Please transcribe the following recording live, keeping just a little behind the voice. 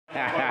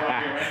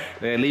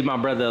Man, leave my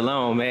brother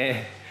alone,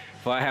 man.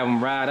 Before I have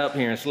him ride up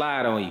here and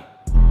slide on you.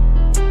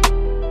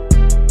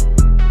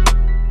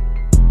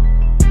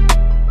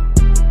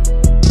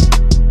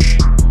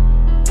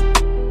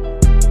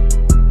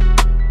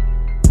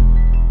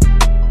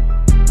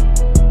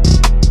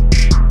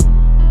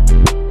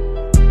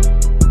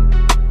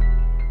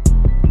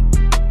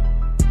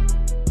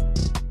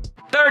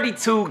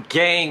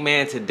 Gang,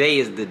 man, today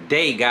is the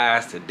day,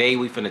 guys. Today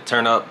we finna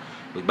turn up.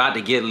 We about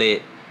to get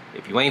lit.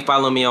 If you ain't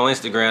following me on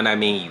Instagram, that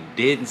means you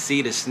didn't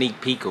see the sneak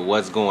peek of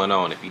what's going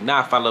on. If you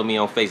not following me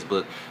on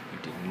Facebook, you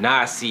did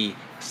not see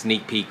a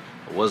sneak peek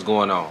of what's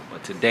going on.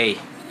 But today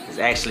is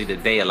actually the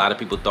day. A lot of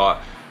people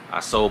thought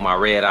I sold my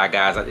red eye,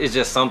 guys. It's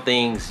just some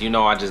things, you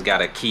know, I just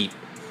gotta keep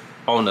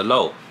on the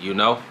low, you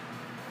know,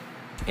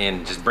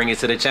 and just bring it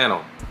to the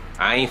channel.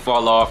 I ain't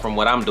fall off from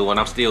what I'm doing.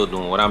 I'm still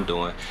doing what I'm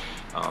doing.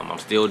 I'm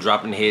still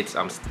dropping hits.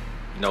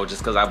 You know,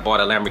 just because I bought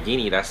a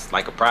Lamborghini, that's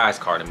like a prize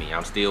car to me.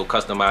 I'm still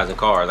customizing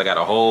cars. I got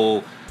a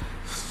whole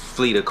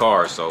fleet of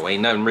cars, so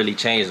ain't nothing really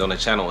changed on the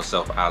channel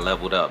itself. I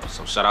leveled up.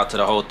 So shout out to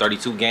the whole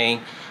 32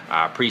 gang.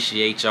 I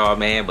appreciate y'all,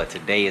 man. But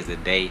today is the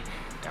day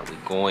that we're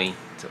going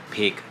to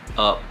pick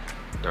up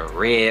the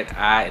red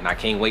eye, and I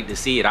can't wait to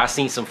see it. I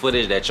seen some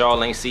footage that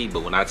y'all ain't see,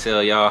 but when I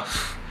tell y'all,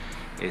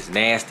 it's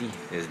nasty.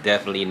 It's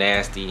definitely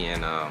nasty,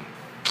 and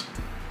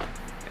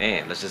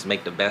man, let's just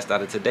make the best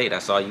out of today.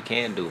 That's all you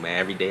can do, man.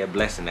 Every day a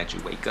blessing that you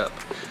wake up.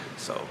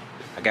 So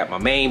I got my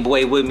main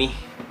boy with me.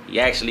 He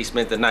actually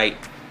spent the night.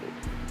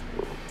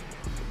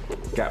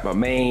 Got my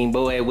main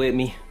boy with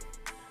me.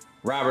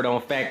 Robert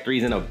on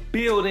Factories in a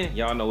building.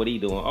 Y'all know what he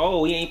doing.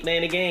 Oh, he ain't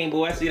playing the game,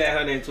 boy. I see that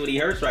 120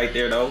 hertz right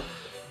there, though.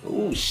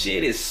 Ooh,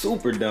 shit, it's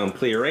super dumb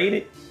clear, ain't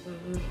it?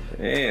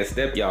 Man,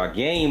 step y'all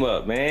game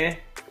up, man.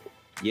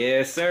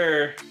 Yes,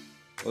 sir.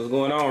 What's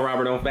going on,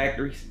 Robert on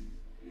Factories?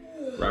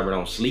 Robert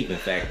on Sleeping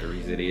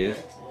Factories, it is.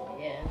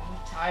 Yeah,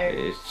 I'm tired.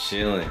 It's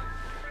chilling.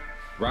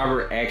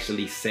 Robert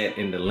actually sat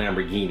in the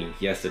Lamborghini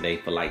yesterday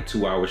for like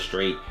 2 hours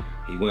straight.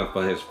 He went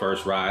for his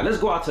first ride. Let's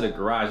go out to the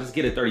garage. Let's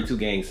get a 32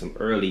 gang some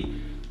early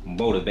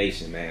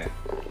motivation, man.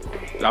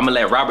 I'm gonna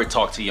let Robert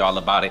talk to y'all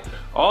about it.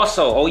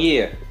 Also, oh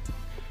yeah,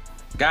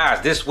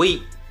 guys, this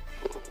week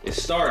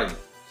is starting.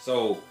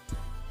 So,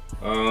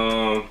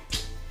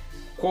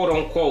 quote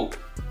unquote,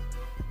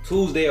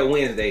 Tuesday or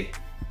Wednesday,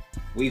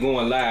 we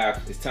going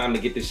live. It's time to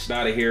get this shit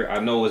out of here. I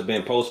know it's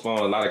been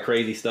postponed. A lot of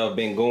crazy stuff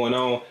been going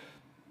on,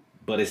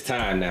 but it's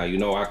time now. You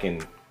know, I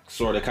can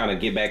sort of kind of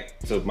get back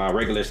to my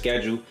regular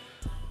schedule,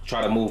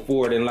 try to move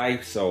forward in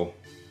life. So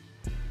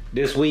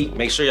this week,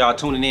 make sure y'all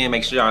tuning in.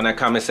 Make sure y'all in that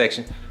comment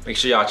section. Make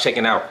sure y'all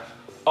checking out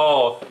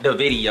all the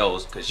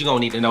videos, because you're gonna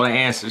need to know the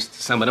answers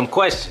to some of them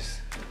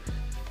questions.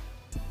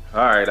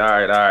 All right.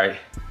 I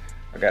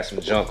got some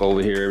junk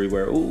over here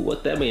everywhere. Ooh,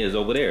 what that means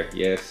over there?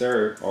 Yes,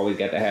 sir. Always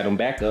got to have them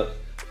backup.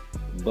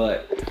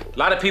 But a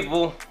lot of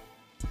people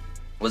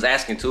was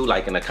asking too,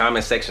 like in the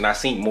comment section. I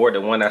seen more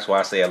than one. That's why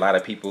I say a lot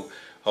of people,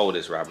 hold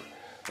this, Robert,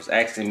 was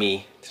asking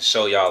me to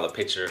show y'all a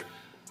picture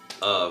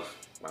of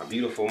my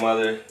beautiful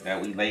mother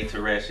that we laid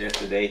to rest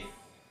yesterday.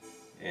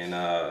 And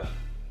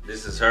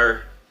this is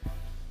her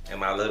and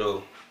my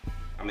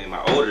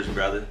oldest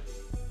brother.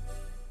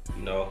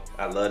 You know,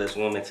 I love this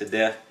woman to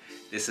death.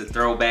 This is a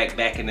throwback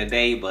back in the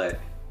day, but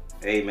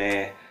hey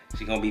man,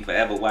 she gonna be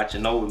forever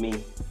watching over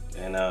me.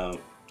 And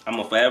I'm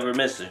gonna forever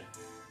miss her.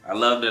 I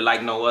loved her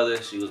like no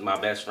other. She was my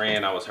best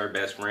friend. I was her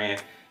best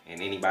friend,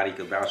 and anybody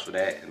could vouch for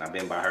that. And I've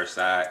been by her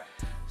side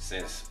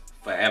since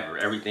forever.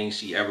 Everything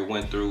she ever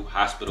went through,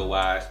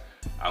 hospital-wise,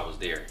 I was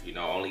there. You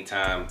know, only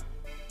time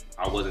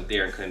I wasn't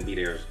there and couldn't be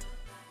there was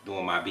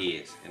doing my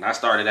bids. And I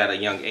started at a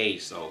young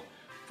age, so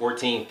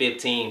 14,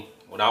 15,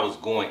 when I was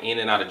going in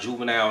and out of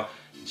juvenile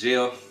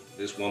jail,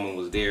 this woman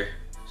was there.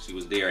 She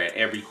was there at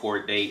every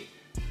court date.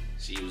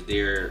 She was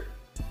there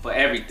for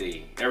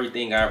everything.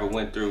 Everything I ever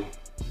went through,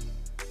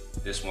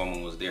 this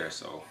woman was there.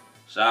 So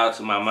shout out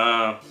to my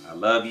mom. I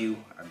love you.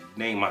 I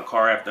named my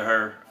car after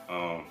her.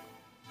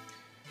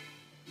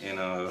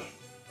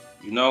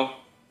 You know,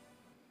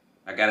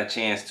 I got a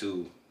chance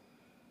to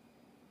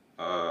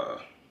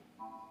hug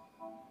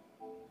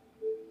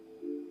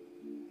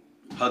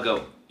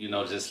up, you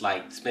know, just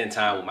like spend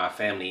time with my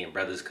family and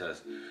brothers,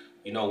 because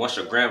you know, once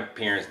your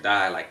grandparents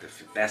die, like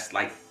that's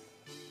like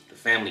the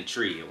family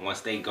tree, and once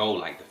they go,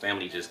 like the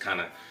family just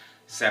kind of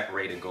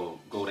separate and go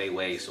their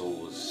way. So it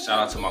was, shout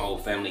out to my whole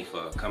family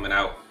for coming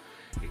out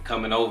and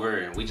coming over,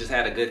 and we just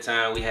had a good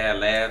time. We had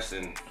laughs,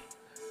 and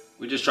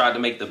we just tried to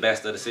make the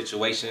best of the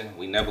situation.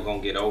 We never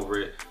gonna get over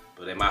it,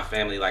 but in my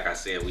family, like I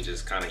said, we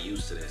just kind of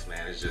used to this,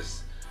 man. It's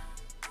just,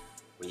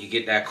 when you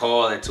get that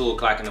call at 2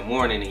 o'clock in the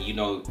morning and you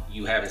know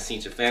you haven't seen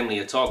your family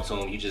or talked to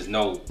them, you just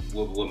know,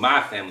 with my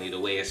family, the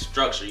way it's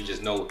structured, you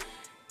just know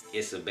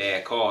it's a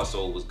bad call.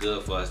 So it was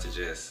good for us to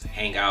just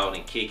hang out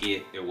and kick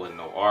it. There wasn't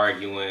no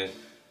arguing.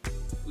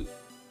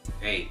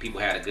 Hey, people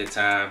had a good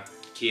time.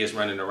 Kids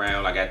running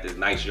around. I got this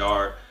nice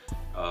yard,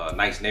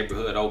 nice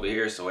neighborhood over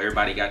here, so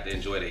everybody got to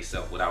enjoy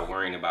themselves without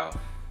worrying about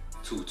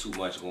too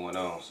much going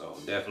on. So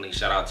definitely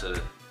shout out to,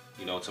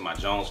 You know, to my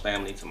Jones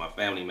family, to my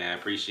family, man,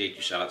 appreciate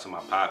you. Shout out to my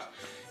pops.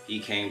 He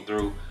came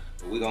through.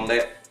 But we gonna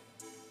let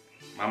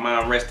my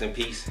mom rest in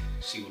peace.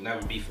 She will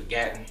never be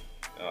forgotten.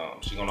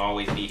 She gonna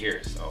always be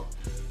here. So,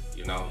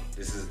 you know,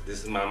 this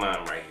is my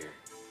mom right here.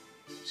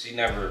 She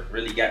never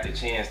really got the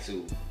chance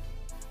to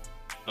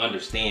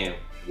understand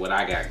what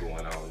I got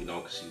going on, you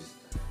know, cause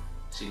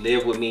she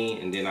lived with me,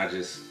 and then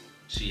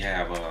she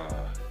have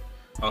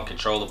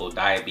uncontrollable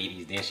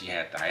diabetes, then she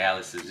had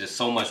dialysis. Just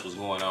so much was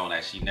going on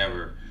that she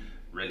never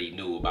really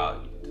knew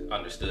about,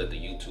 understood the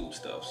YouTube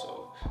stuff.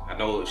 So I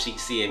know if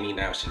she's seeing me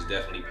now, she's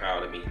definitely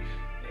proud of me,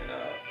 and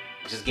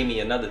just give me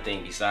another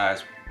thing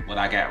besides what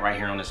I got right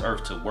here on this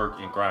earth to work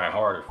and grind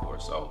harder for.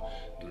 So,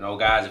 you know,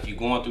 guys, if you're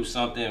going through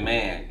something,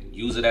 man,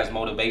 use it as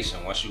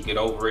motivation. Once you get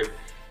over it,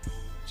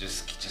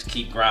 just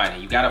keep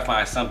grinding. You gotta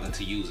find something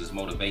to use as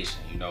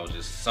motivation, you know,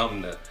 just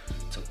something to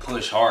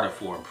push harder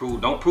for and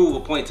prove. Don't prove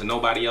a point to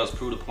nobody else,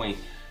 prove the point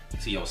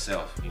to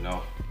yourself, you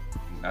know.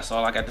 That's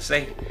all I got to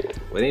say.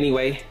 But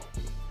anyway,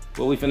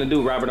 what we finna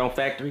do, Robert on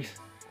Factories?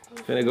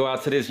 Finna go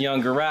out to this young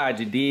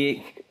garage, you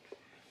dig?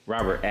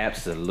 Robert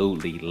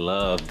absolutely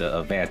loved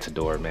the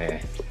Aventador,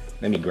 man.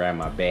 Let me grab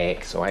my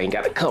bag so I ain't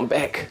gotta come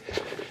back.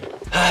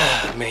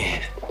 Ah,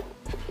 man.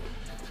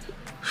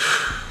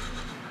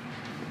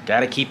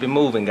 Gotta keep it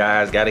moving,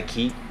 guys. Gotta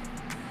keep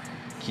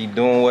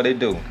doing what it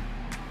do.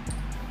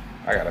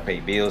 I gotta pay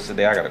bills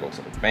today. I gotta go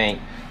to the bank.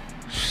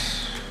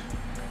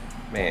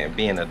 Man,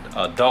 being an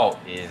adult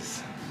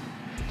is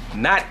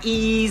not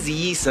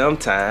easy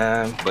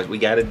sometimes, but we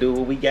gotta do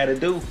what we gotta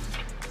do,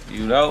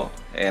 you know?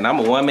 And I'm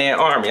a one-man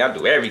army. I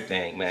do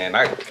everything, man.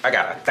 I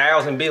got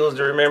 1,000 bills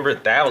to remember,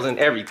 1,000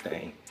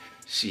 everything.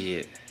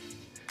 Shit.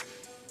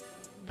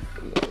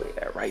 We're gonna lay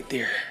that right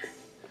there.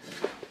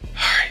 All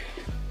right,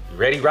 you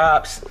ready,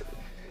 Robs?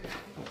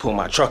 Pull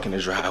my truck in the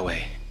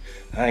driveway.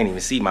 I ain't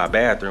even see my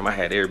bathroom. I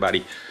had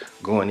everybody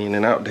going in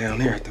and out down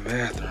there at the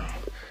bathroom.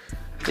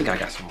 I think I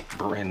got some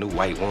brand new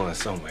white ones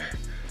somewhere.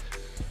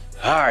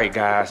 All right,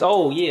 guys.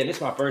 Oh yeah, this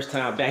is my first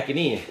time backing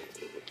in.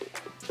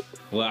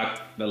 Well,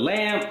 the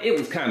Lamb, it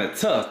was kind of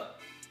tough.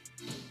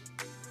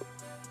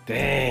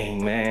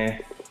 Dang,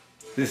 man.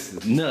 This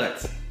is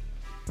nuts.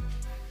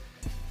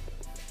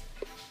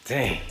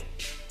 Dang.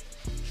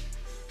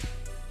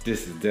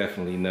 This is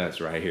definitely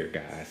nuts right here,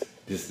 guys.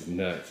 This is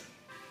nuts.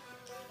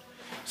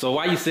 So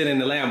why you sitting in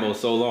the Lambo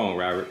so long,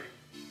 Robert?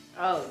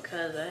 Oh,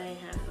 cause I ain't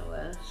have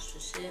nowhere else to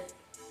sit.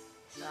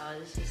 So I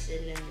was just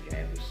sitting in the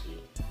driver's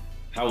seat.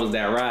 How was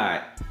that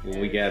ride when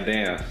we got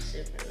down?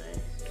 Super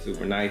nice.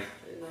 Super nice?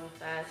 We were going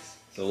fast.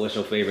 So what's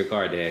your favorite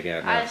car Dad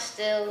got now? I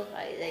still,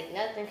 like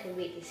nothing can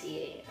beat the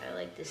C8. I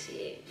like the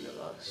C8 the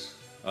most.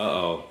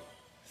 Uh-oh.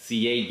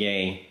 C8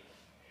 game.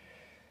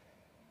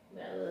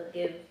 But I will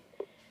give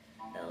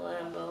the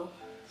Lambo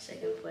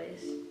second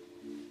place.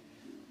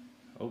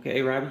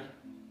 Okay, Robbie.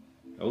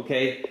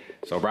 Okay.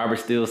 So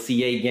Robert's still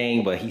C8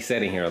 game, but he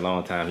sat in here a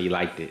long time. He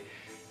liked it.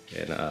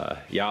 And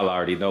y'all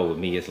already know with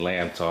me, it's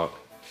Lamb Talk.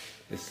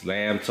 It's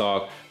Lamb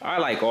Talk. I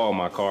like all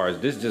my cars.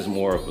 This is just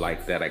more of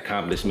like that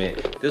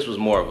accomplishment. This was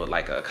more of a,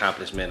 like an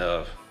accomplishment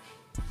of,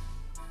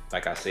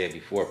 like I said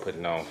before,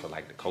 putting on for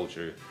like the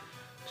culture,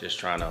 just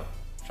trying to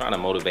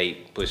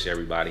motivate, push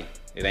everybody.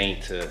 It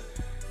ain't to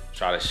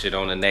try to shit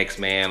on the next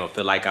man or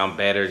feel like I'm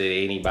better than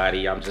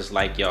anybody. I'm just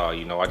like y'all,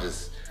 you know. I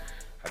just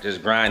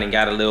grind and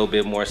got a little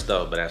bit more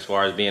stuff. But as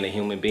far as being a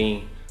human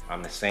being,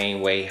 I'm the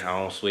same way. I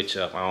don't switch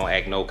up. I don't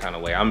act no kind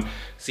of way.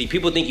 See,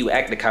 people think you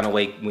act the kind of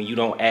way when you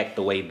don't act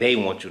the way they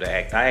want you to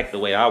act. I act the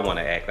way I want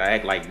to act. I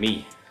act like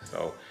me.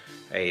 So,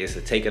 hey, it's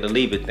a take it or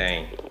leave it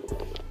thing.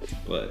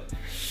 But,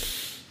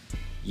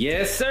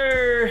 yes,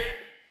 sir.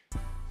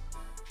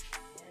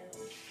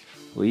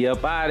 We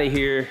up out of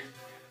here.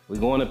 We're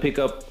going to pick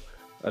up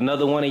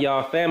another one of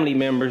y'all family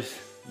members.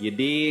 You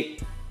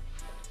dig?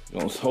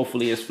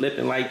 Hopefully it's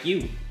flipping like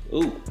you.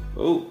 Ooh,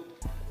 ooh,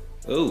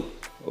 ooh,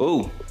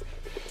 ooh.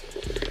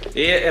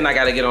 Yeah, and I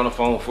gotta get on the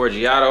phone with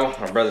Forgiato,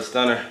 my brother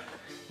Stunner.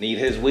 Need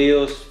his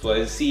wheels for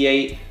his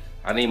C8.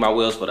 I need my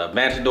wheels for the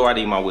Aventador. I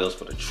need my wheels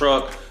for the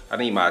truck. I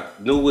need my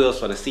new wheels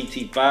for the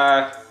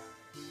CT5.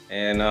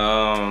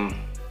 And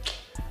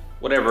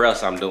whatever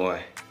else I'm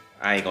doing.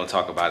 I ain't gonna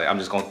talk about it. I'm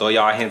just gonna throw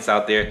y'all hints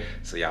out there,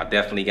 so y'all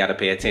definitely gotta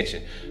pay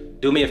attention.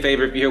 Do me a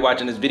favor, if you're here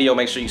watching this video,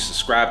 make sure you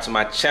subscribe to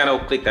my channel,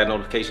 click that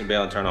notification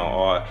bell and turn on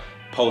all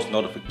post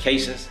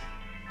notifications.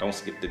 Don't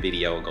skip the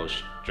video, go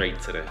straight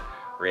to the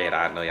red.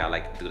 I know y'all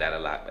like to do that a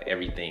lot, but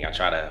everything I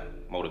try to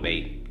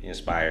motivate,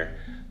 inspire,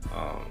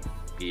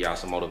 give y'all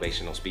some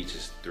motivational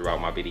speeches throughout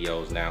my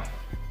videos now.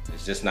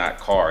 It's just not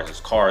cars,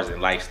 it's cars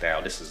and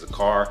lifestyle. This is a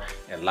car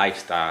and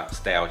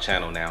lifestyle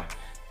channel now.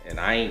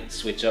 And I ain't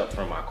switch up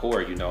from my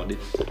core, you know. This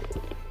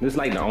is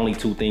like the only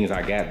two things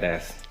I got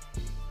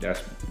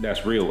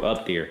that's real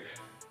up there.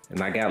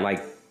 And I got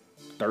like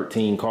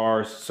 13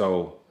 cars,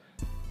 so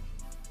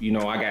you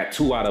know, I got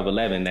 2 out of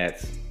 11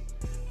 that's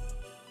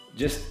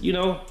just, you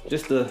know,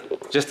 just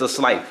a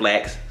slight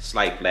flex.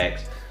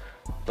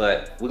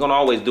 But we're gonna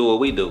always do what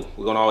we do.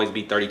 We're gonna always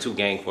be 32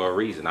 gang for a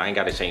reason. I ain't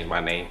gotta change my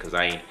name because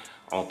I ain't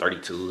on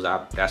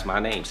 32s. That's my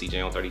name,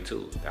 CJ on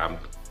 32s.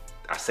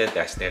 I set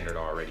that standard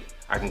already.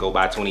 I can go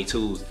buy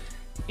 22s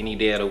any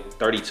day of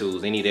the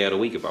 32s, any day of the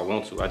week if I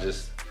want to.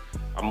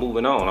 I'm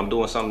moving on. I'm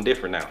doing something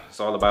different now. It's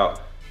all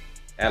about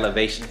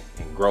elevation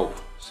and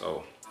growth.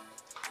 So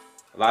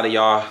a lot of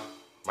y'all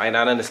might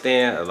not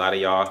understand, a lot of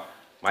y'all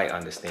might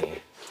understand,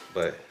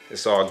 but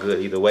it's all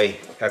good either way.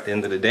 At the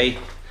end of the day,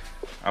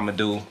 I'm gonna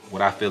do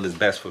what I feel is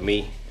best for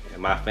me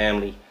and my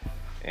family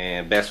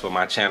and best for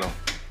my channel.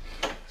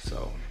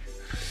 So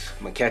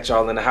I'm gonna catch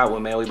y'all in the hot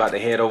one, man. We about to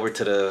head over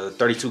to the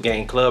 32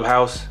 game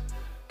clubhouse.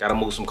 Gotta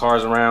move some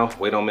cars around.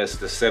 Wait on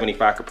Mr.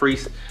 75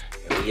 Caprice.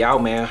 And we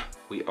out, man.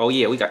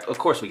 Of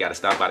course we gotta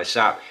stop by the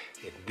shop.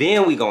 And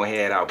then we gonna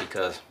head out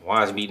because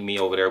Juan's meeting me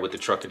over there with the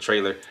truck and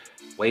trailer.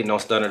 Waiting on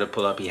Stunner to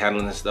pull up. He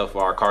handling this stuff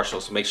for our car show.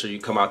 So make sure you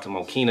come out to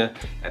Mokina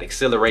at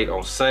Accelerate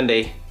on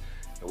Sunday.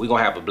 And we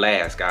gonna have a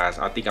blast, guys.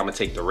 I think I'm gonna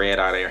take the red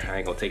out of there. I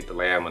ain't gonna take the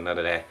lamb or none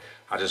of that.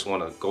 I just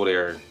wanna go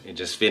there and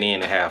just fit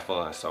in and have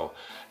fun. So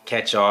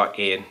catch y'all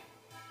in.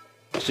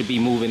 Should be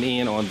moving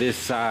in on this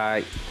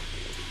side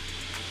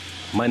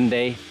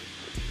Monday.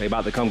 They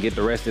about to come get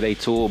the rest of their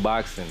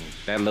toolbox and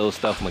that little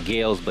stuff,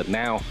 Miguel's. But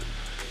now,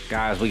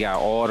 guys, we got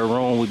all the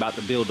room. We about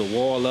to build the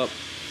wall up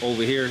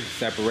over here,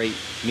 separate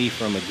me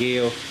from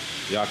Miguel.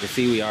 Y'all can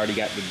see we already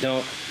got the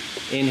dump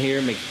in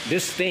here.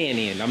 This staying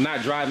in. I'm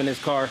not driving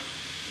this car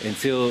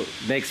until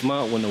next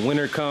month when the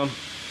winter comes.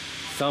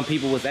 Some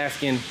people was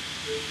asking,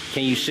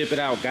 can you ship it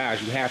out?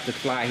 Guys, you have to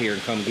fly here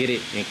and come get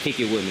it and kick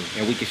it with me,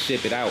 and we can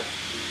ship it out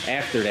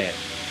after that.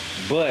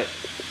 But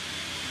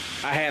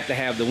I have to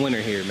have the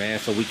winter here, man,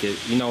 so we could,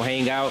 you know,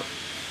 hang out.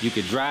 You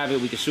could drive it,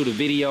 we could shoot a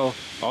video,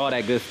 all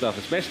that good stuff,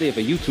 especially if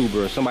a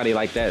YouTuber or somebody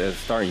like that is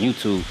starting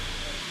YouTube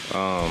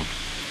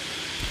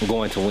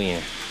going to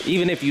win.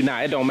 Even if you're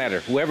not, it don't matter.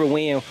 Whoever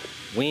win,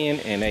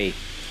 and hey,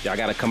 y'all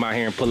gotta come out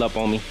here and pull up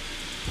on me,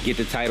 get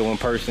the title in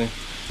person,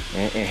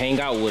 and hang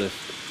out with us.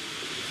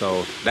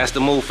 So that's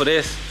the move for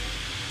this.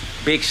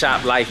 Big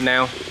shop life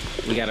now.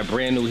 We got a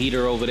brand new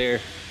heater over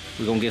there.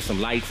 We're gonna get some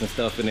lights and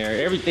stuff in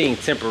there. Everything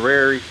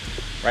temporary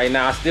right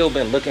now. I still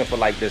been looking for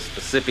like this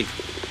specific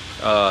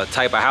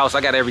type of house.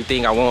 I got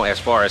everything I want as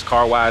far as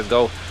car wise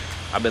go.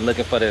 I've been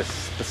looking for this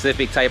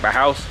specific type of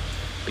house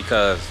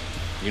because,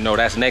 you know,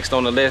 that's next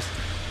on the list.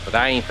 But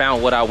I ain't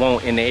found what I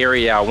want in the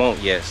area I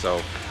want yet.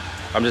 So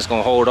I'm just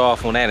gonna hold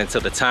off on that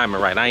until the timing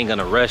right. I ain't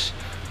gonna rush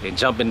and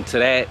jump into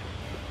that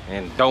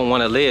and don't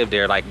want to live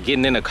there. Like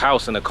getting in a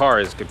house in a car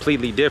is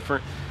completely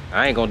different.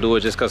 I ain't gonna do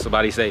it just cause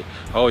somebody say,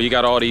 oh, you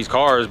got all these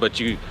cars, but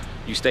you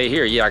stay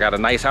here. Yeah, I got a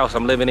nice house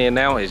I'm living in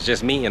now. It's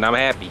just me and I'm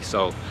happy.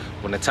 So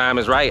when the time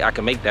is right, I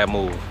can make that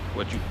move.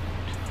 When you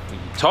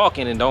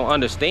talking and don't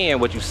understand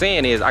what you're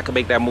saying is, I can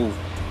make that move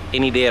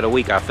any day of the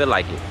week I feel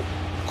like it.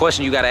 The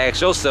question you gotta ask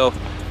yourself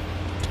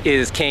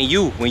is, can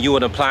you, when you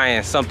are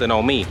applying something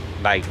on me?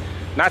 Like,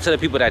 not to the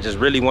people that just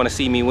really want to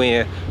see me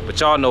win, but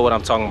y'all know what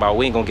I'm talking about.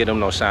 We ain't gonna get them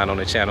no shine on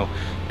the channel.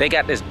 They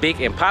got this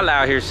big Impala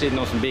out here sitting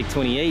on some big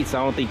 28s.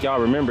 I don't think y'all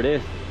remember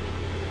this.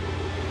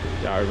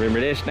 Y'all remember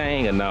this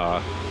thing or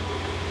nah?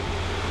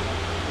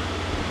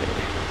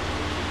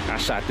 I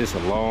shot this a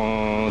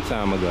long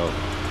time ago.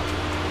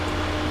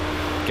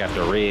 Got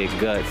the red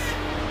guts,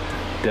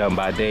 done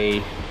by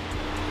Dave.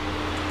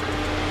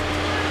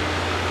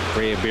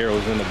 Red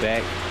barrels in the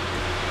back.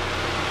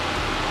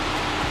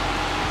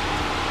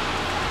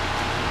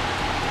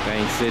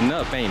 Thing sitting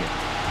up, ain't it?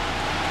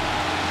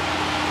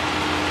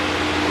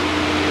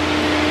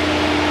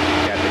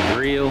 Got the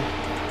grill.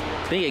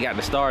 I think it got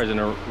the stars in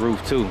the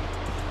roof too.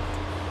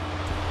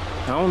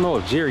 I don't know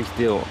if Jerry's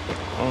still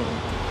on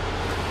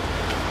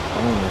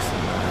this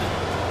one.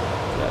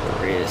 Got the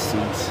red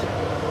seats,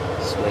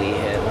 suede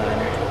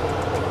headliner,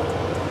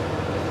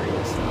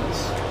 red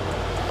seats.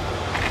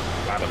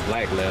 A lot of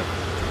black left.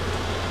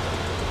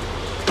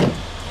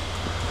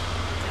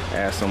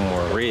 Add some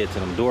more red to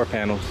them door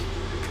panels.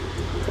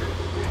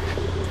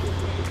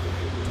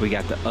 We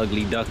got the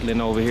ugly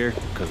duckling over here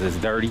because it's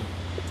dirty.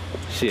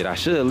 Shit, I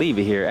should leave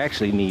it here.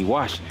 Actually need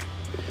washing.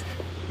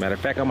 Matter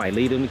of fact, I might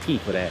leave them the key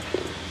for that.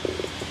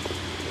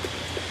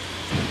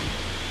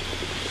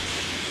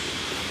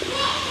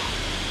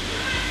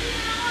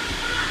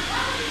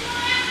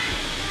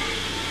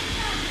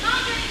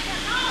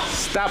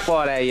 Stop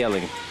all that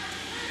yelling.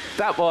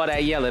 Stop all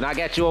that yelling. I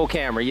got you on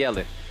camera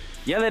yelling.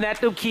 Yelling at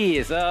them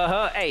kids.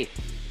 Hey,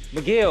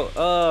 Miguel,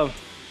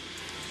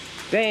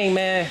 dang,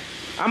 man.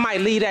 I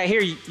might leave that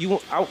here.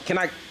 Can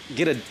I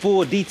get a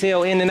full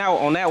detail in and out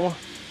on that one?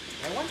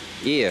 That one?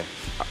 Yeah.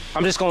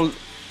 I'm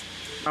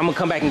gonna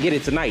come back and get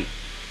it tonight.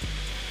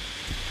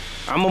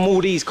 I'm gonna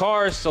move these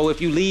cars, so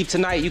if you leave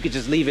tonight, you could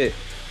just leave it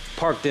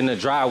parked in the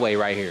driveway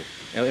right here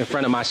in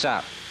front of my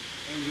shop.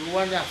 And you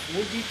want that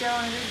full detail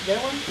on this,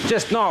 that one?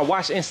 Just, no,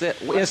 wash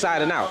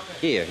inside and out.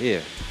 Okay.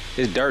 Yeah.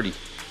 It's dirty.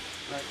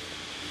 Right.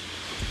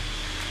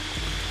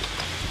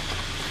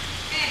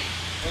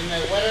 And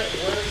where do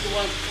you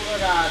want to put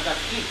the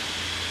key?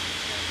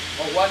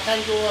 Or what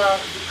time do you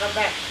come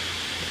back?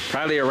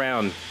 Probably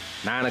around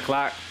 9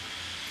 o'clock.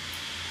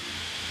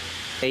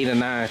 8 or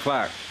 9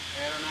 o'clock.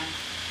 8 or 9?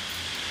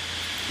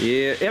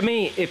 Yeah, I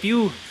mean, if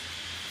you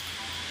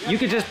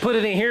could just put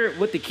it in here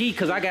with the key,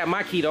 because I got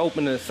my key to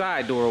open the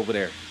side door over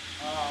there.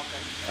 Oh,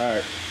 okay. All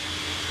right.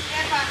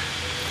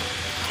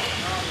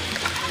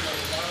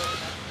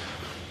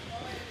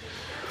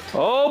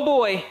 Oh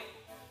boy.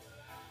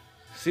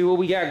 See what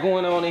we got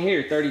going on in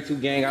here. 32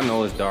 gang. I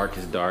know it's dark,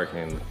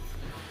 and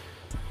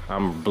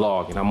I'm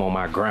vlogging. I'm on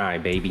my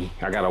grind, baby.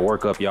 I gotta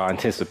work up y'all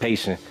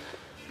anticipation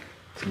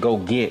to go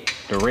get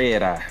the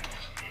red eye.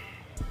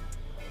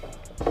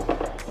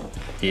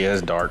 Yeah,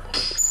 it's dark.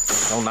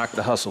 Don't knock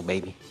the hustle,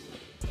 baby.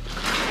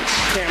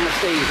 Camera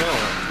stays on.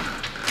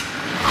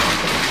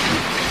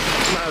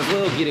 Might as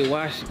well get it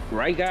washed,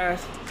 right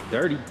guys? It's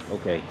dirty.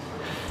 Okay.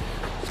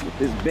 Let's get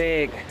this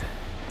bag.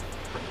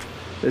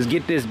 Let's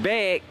get this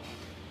bag.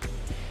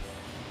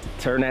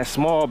 Turn that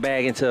small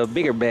bag into a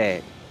bigger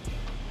bag.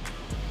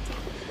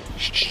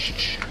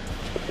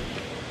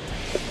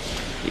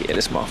 Yeah,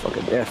 this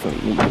motherfucker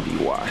definitely needs to be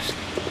washed.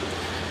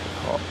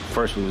 Oh,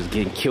 first we was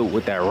getting killed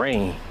with that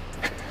rain.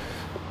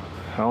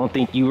 I don't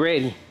think you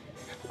ready.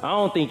 I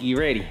don't think you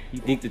ready. You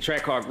think the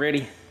Trackhawk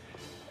ready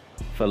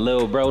for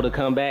little bro to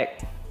come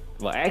back?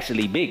 Well,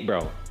 actually big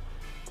bro.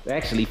 It's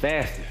actually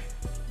faster.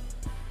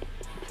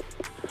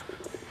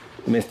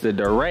 Mr.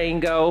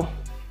 Durango.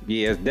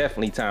 Yeah, it's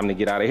definitely time to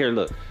get out of here.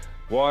 Look,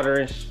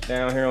 water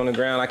down here on the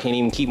ground. I can't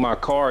even keep my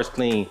cars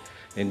clean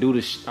and do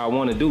the I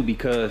want to do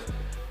because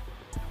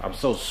I'm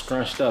so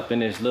scrunched up in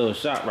this little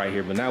shop right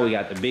here. But now we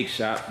got the big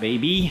shop,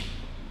 baby.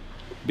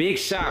 Big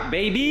shop,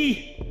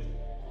 baby.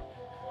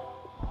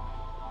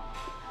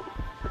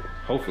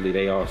 Hopefully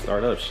they all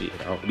start up. Shit,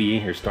 I'll be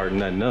in here starting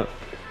nothing up.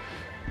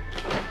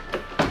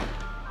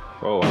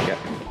 Oh, I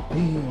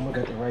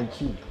got the right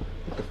key.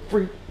 What the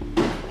freak?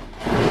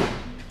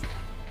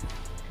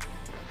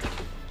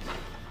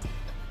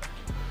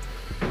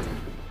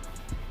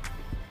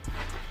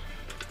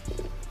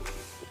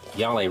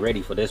 Y'all ain't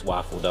ready for this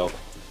waffle though.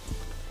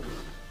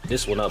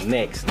 This one up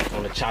next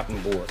on the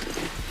chopping board.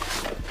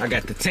 I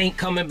got the tank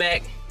coming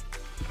back.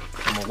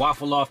 I'm gonna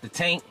waffle off the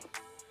tank,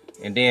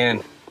 and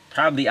then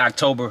probably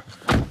October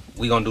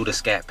we gonna do the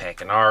scat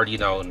pack. And I already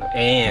know,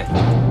 and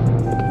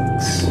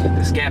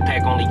the scat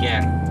pack only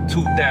got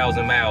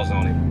 2,000 miles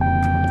on it.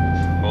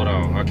 Hold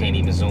on, I can't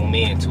even zoom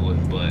into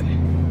it, but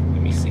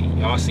let me see.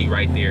 Y'all see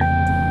right there.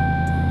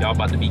 Y'all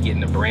about to be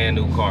getting a brand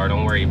new car.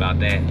 Don't worry about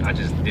that. I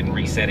just didn't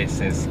reset it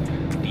since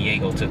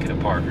Diego took it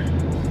apart.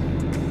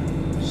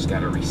 Just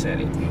gotta reset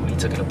it. When he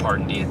took it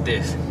apart and did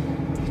this,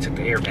 he took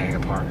the airbag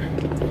apart.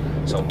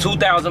 So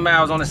 2,000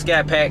 miles on the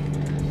scat pack.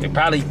 It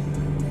probably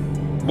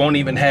won't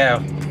even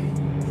have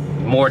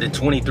more than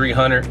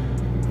 2,300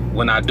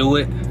 when I do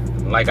it.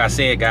 Like I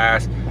said,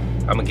 guys,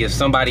 I'm gonna give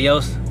somebody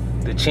else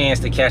the chance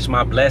to catch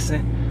my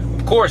blessing.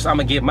 Of course, I'm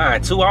gonna get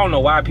mine too. I don't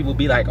know why people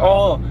be like,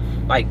 oh,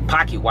 like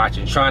pocket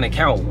watching, trying to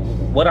count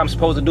what I'm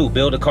supposed to do.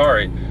 Build a car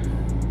and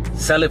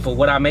sell it for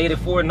what I made it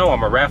for? No,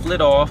 I'm gonna raffle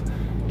it off,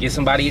 give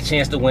somebody a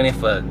chance to win it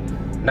for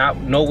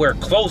nowhere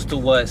close to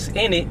what's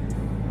in it.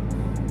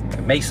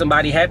 Make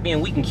somebody happy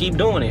and we can keep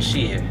doing it.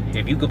 Shit,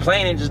 if you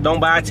complaining, just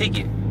don't buy a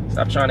ticket.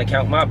 Stop trying to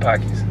count my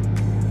pockets.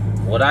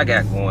 What I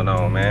got going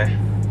on,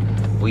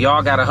 man. We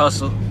all gotta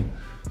hustle.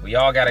 We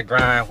all gotta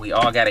grind. We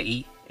all gotta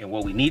eat. And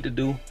what we need to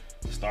do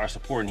is start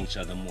supporting each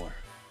other more.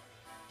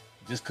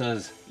 Just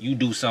cause you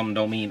do something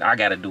don't mean I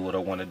gotta do it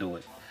or wanna do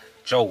it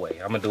your way.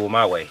 I'm gonna do it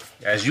my way.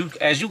 As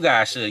you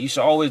guys should. You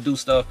should always do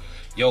stuff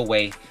your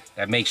way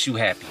that makes you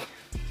happy.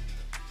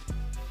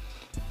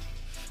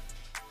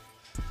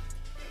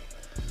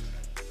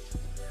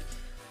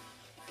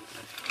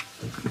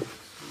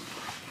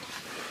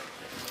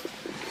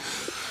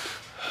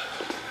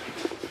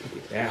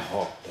 That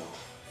hawk though.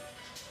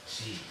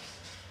 Jeez.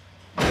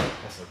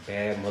 That's a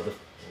bad mother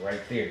right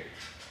there.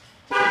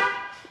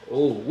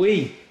 Oh,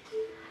 wait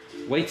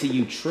till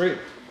you trip.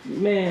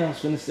 Man, I was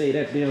gonna say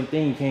that damn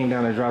thing came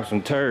down and dropped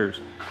some turds.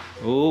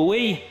 Oh,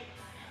 I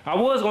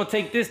was gonna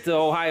take this to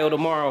Ohio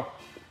tomorrow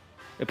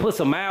and put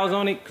some miles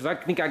on it, because I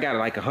think I got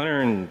like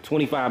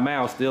 125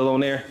 miles still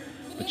on there.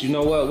 But you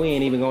know what? We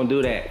ain't even gonna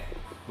do that.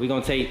 We're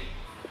gonna take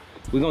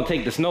the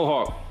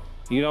Snowhawk.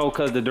 You know,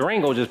 cause the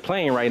Durango just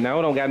playing right now.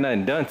 It don't got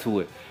nothing done to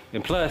it.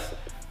 And plus,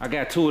 I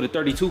got 2 of the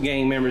 32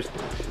 gang members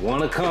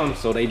wanna come,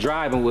 so they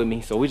driving with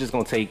me. So we just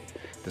gonna take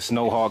the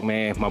Snowhawk,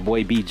 man. My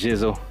boy B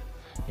Jizzle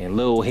and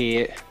Lil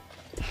Head.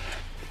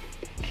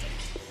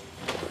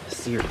 Let's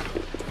see her.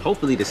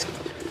 Hopefully this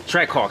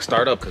Trackhawk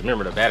start up, cause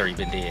remember the battery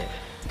been dead.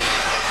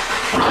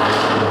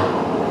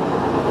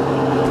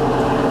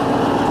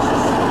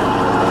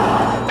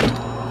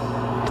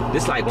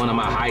 This like one of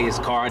my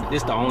highest cars.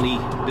 This the only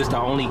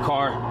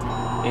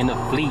car in the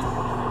fleet.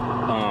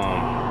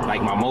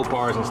 Like my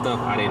Mopars and stuff,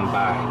 I didn't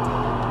buy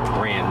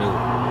brand new.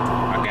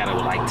 I got it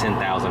with like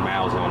 10,000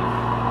 miles on it.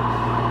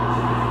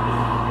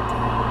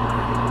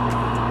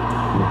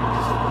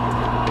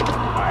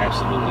 I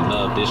absolutely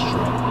love this truck.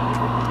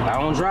 But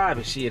I don't drive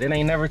it, shit. It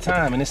ain't never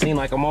time, and it seems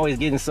like I'm always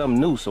getting something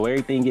new. So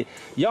everything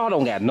y'all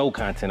don't got no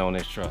content on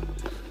this truck.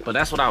 But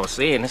that's what I was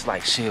saying. It's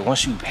like shit.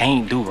 Once you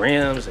paint, do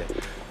rims, and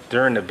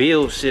during the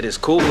build, shit is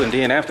cool, and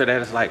then after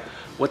that, it's like,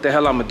 what the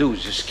hell I'm gonna do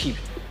is just keep,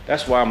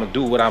 that's why I'm gonna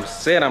do what I'm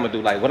said I'm gonna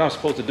do. Like what I'm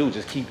supposed to do,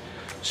 just keep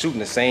shooting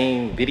the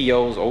same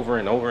videos over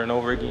and over and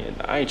over again.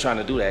 I ain't trying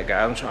to do that,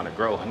 guys. I'm trying to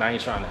grow, and I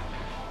ain't trying to,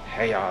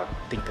 hey, y'all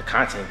think the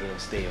content being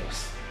stale.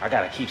 I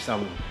gotta keep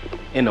something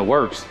in the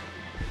works.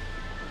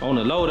 On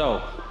the low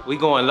though, we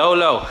going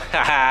low.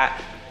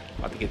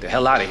 About to get the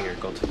hell out of here,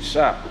 go to the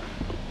shop.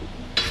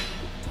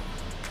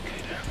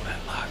 Okay, there go that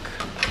lock.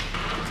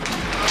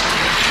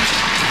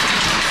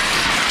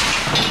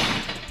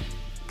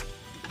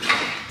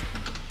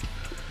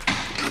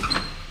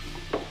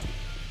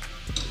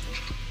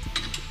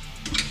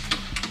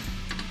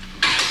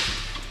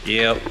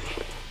 Yep.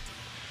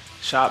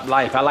 Shop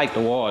life. I like the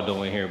wall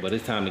though in here, but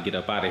it's time to get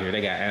up out of here. They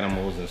got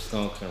animals and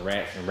skunks and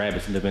rats and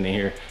rabbits living in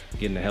here.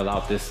 Getting the hell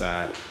out this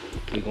side.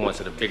 We going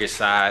to the bigger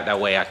side. That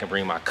way I can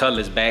bring my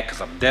cutlass back,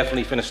 because I'm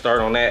definitely finna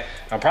start on that.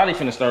 I'm probably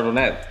finna start on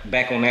that,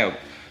 back on that.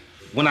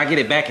 When I get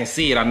it back and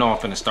see it, I know I'm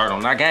finna start on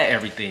it. I got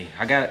everything.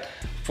 I got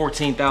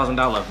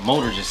 $14,000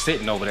 motor just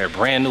sitting over there.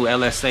 Brand new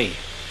LSA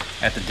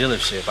at the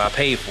dealership. I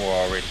paid for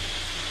already.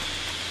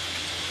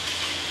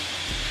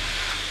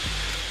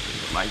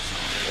 Leave the lights on.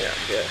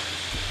 Yeah.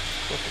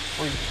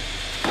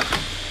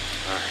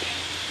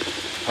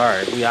 All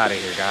right, we out of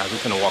here, guys. We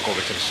finna walk over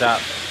to the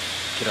shop,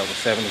 get over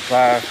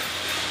 75.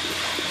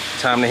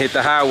 Time to hit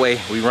the highway.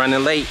 We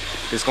running late.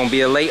 This gonna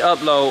be a late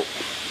upload.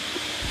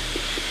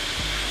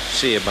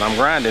 Shit, but I'm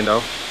grinding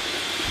though.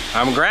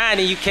 I'm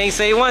grinding. You can't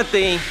say one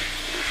thing.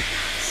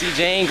 CJ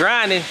ain't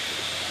grinding.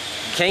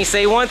 You can't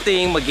say one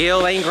thing.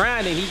 Miguel ain't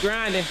grinding. He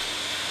grinding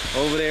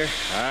over there.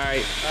 All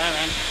right. All right,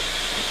 man.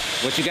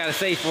 What you gotta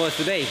say for us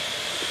today?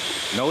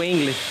 No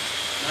English.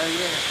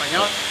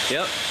 Español.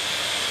 Yep.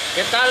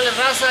 ¿Qué tal,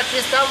 raza? Aquí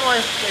estamos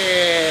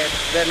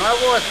de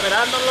nuevo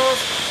esperándolos.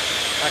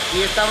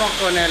 Aquí estamos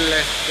con el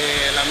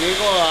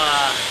amigo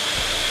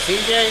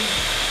CJ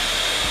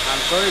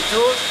and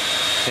 32.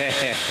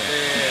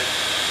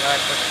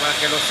 Para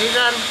que lo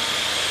sigan.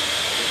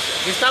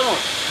 Aquí estamos.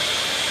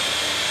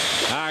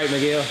 All right,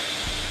 Miguel.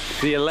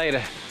 See you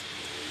later.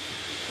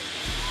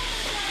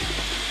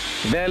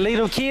 Better leave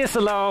them kids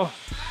alone.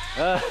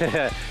 All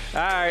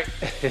right.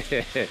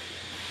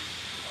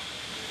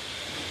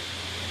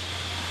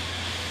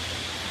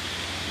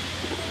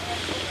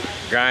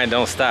 Grind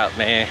don't stop,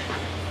 man.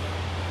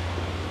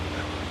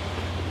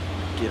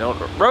 Get on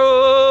the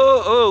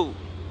road.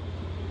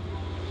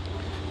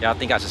 Y'all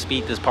think I should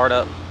speed this part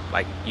up?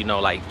 Like, you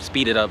know, like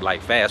speed it up,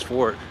 like fast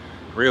forward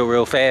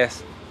real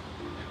fast?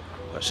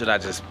 Or should I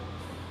just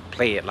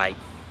play it like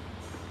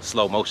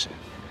slow motion?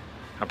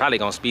 I'm probably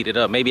gonna speed it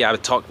up. Maybe I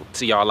would talk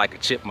to y'all like a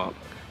chipmunk.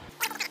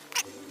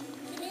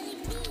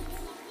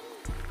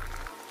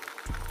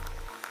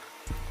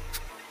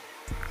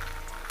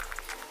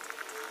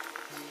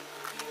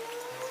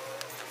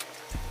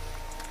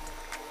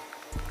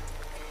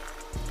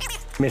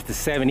 Mr.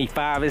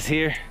 75 is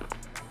here.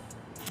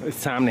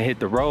 It's time to hit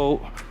the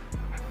road.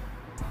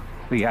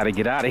 We gotta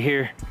get out of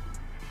here.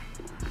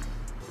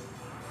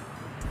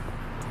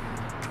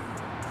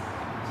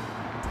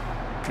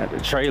 Got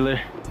the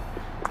trailer.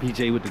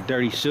 BJ with the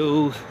dirty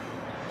shoes.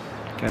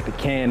 Got the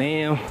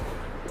Can-Am.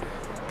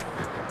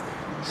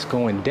 It's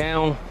going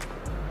down.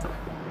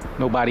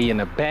 Nobody in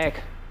the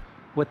back.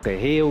 What the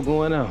hell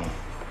going on?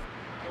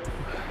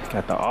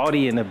 Got the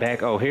Audi in the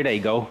back. Oh, here they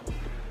go.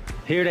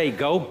 Here they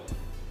go.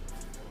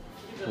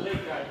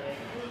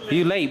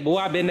 You late, boy.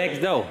 I've been next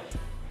door.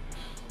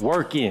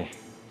 Working.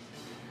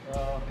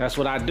 That's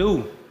what I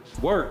do.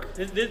 Work.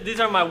 These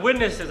are my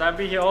witnesses. I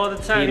be here all the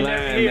time. He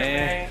lying,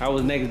 man. I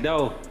was next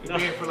door. He been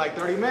here for like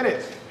 30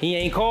 minutes. He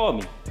ain't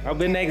called me. I've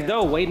been next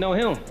door waiting on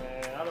him. Man,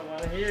 I don't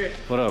want to hear it.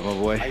 What up, my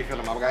boy? How you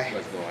feeling, my guy?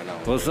 What's going on?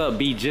 What's up,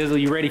 B Jizzle?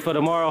 You ready for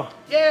tomorrow?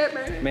 Yeah,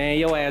 man. Man,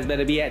 your ass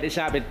better be at the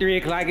shop at 3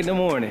 o'clock in the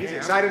morning. He's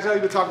excited as hell.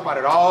 You've been talking about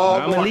it all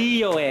I'm gonna leave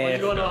your ass.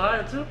 You going to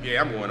Ohio too?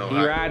 Yeah, I'm going on.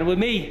 He riding with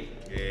me.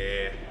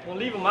 Yeah. Well,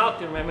 leave them out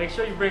there, man. Make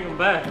sure you bring them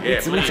back. Yeah,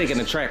 So we taking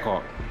the track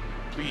hawk.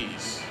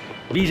 Please.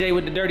 BJ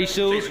with the dirty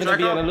shoes, Take the finna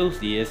be track on the loose.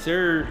 Yes,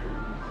 sir.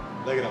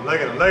 Look at him, look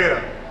at him, look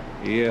at him.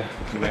 Yeah,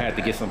 we gonna have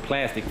to get some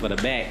plastic for the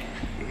back.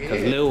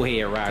 Cause Lil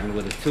Head riding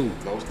with us too.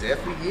 Most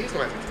definitely he is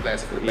going to have to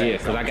plastic for the back. Yeah,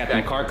 cause I got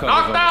them car covers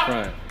on the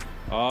front.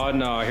 Oh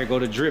no, here go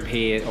the drip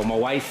head on my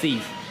white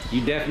seat.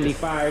 You definitely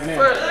fired now.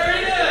 There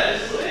he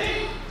is.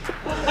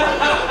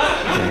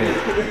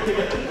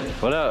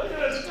 What up?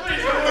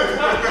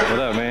 What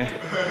up, man?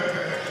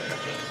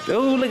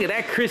 Oh, look at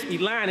that crispy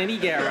lining he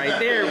got right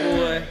there,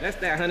 boy. That's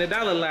that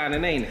 $100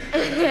 lining, ain't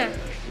it?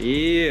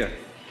 Yeah.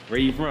 Where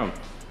you from?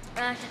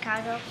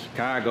 Chicago.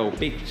 Chicago,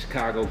 big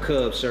Chicago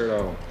Cubs shirt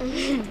on.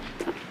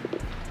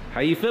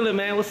 How you feeling,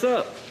 man? What's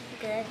up?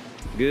 Good.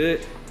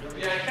 Good?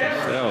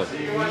 So,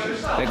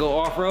 they go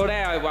off-road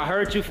out. If I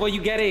heard you before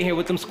you get in here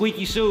with them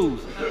squeaky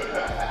shoes.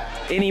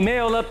 Any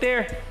mail up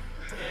there?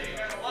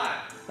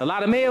 A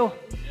lot of mail?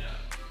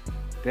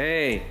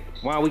 Dang.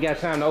 Wow, we got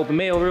time to open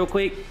mail real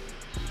quick?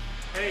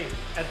 Hey,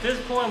 at this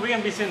point, we're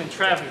going to be sitting in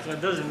traffic, so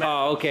it doesn't matter.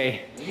 Oh,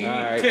 okay. All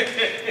right.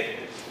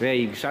 Yeah,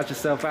 you shout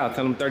yourself out.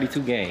 Tell them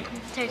 32 gang.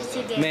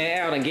 32 gang. Man,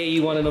 Al done gave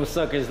you one of them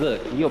suckers.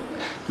 Look,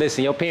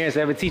 listen, your parents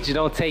ever teach you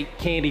don't take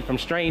candy from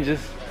strangers?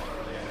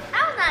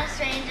 I was not a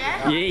stranger.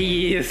 Yeah,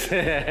 he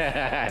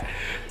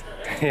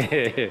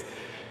is.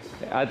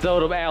 I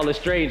told him Al a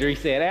stranger. He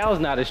said, Al's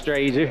not a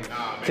stranger.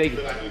 Nah, man, Take... you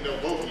feel like you know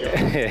both of y'all.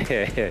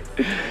 You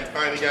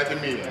finally got the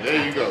meeting.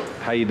 There you go.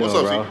 How you doing,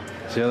 What's up, bro?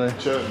 Chilling?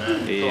 Chilling,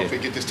 man. Yeah. Go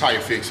get this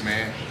tire fixed,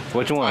 man.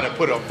 Which I one? done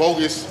put a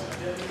bogus,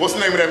 what's the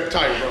name of that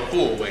tire, bro?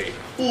 Full weight.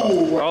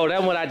 Oh,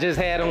 that one I just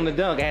had on the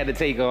dunk. I had to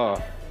take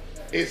off.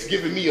 It's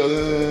giving me a,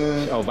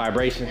 Oh,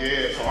 vibration?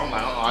 yeah, so I'm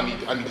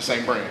like, I need the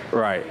same brand.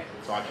 Right.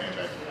 So I came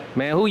back.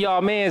 Man, who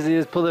y'all mans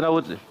is pulling up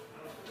with the...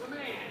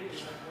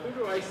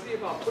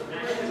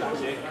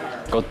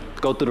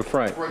 Go through the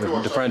front.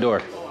 The front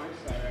door.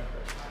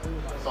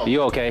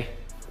 You okay?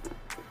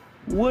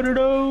 What are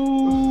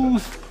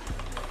those?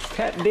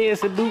 Tap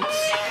dancing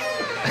boots.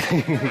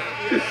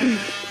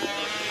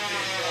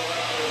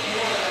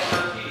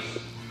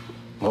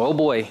 Oh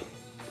boy.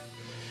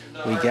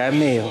 We got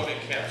mail.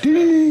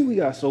 Dang, we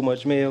got so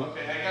much mail.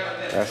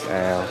 That's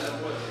Al.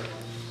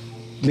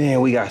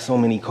 Man, we got so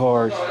many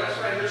cards.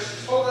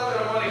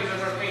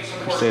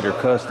 Crusader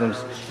Customs.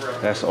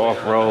 That's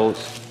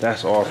off-roads.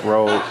 That's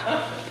off-roads.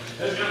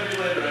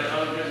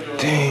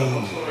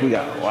 Dang, we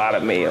got a lot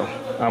of mail.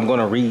 I'm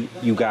gonna read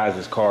you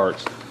guys'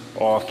 cards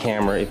off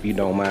camera if you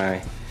don't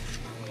mind.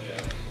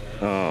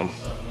 I'm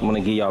gonna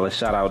give y'all a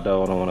shout out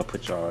though. I don't wanna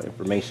put y'all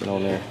information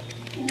on there.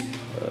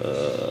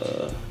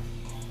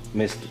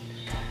 Mr.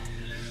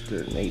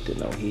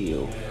 Nathan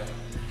O'Hill.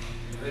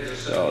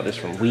 So this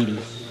from Weedy.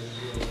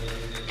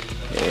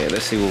 Yeah,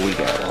 let's see what we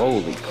got.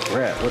 Holy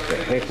crap, what the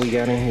heck we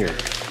got in here?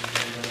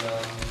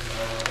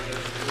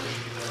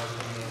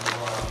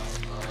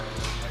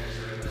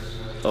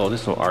 Oh,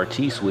 this some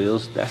Artiste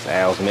wheels. That's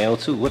Al's mail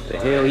too. What the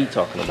hell he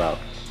talking about?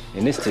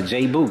 And this to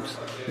J Boots.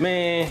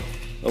 Man,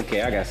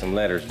 okay, I got some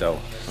letters though.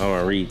 I'm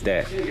gonna read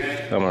that.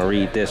 I'm gonna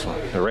read this one.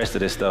 The rest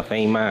of this stuff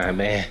ain't mine,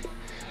 man.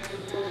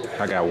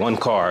 I got one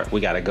card.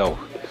 We gotta go.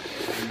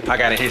 I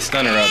gotta hit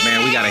Stunner up,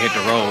 man. We gotta hit the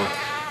road.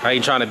 I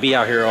ain't trying to be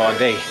out here all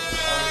day.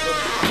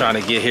 I'm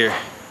trying to get here,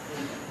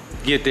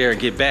 get there, and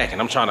get back.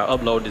 And I'm trying to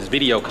upload this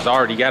video because I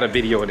already got a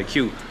video in the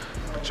queue.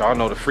 But y'all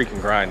know the freaking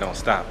grind don't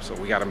stop. So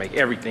we gotta make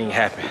everything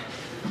happen.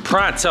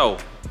 Pronto.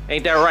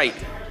 Ain't that right?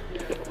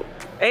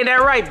 Ain't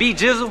that right, B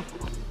Jizzle?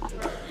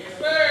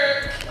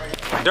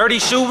 Dirty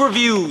Shoe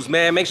Reviews,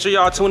 man. Make sure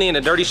y'all tune in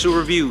to Dirty Shoe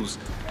Reviews.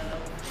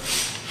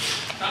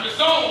 I'm at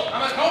home.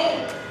 I'm at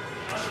home.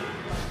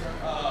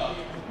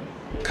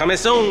 Coming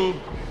soon.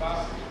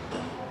 I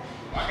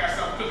got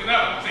something cooking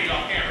up. I'm gonna take it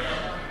off camera.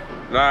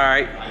 All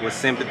right, with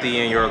sympathy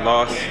in your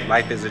loss,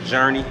 life is a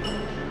journey.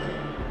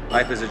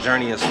 Life is a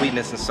journey of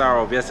sweetness and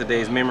sorrow, of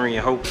yesterday's memory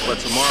and hope for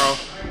tomorrow.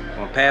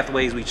 On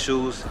pathways we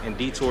choose and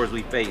detours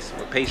we face,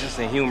 with patience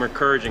and humor,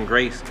 courage and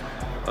grace,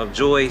 of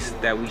joys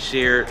that we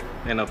shared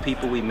and of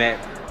people we met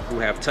who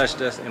have touched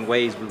us in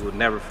ways we will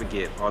never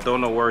forget. Although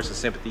no words of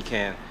sympathy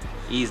can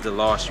ease the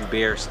loss you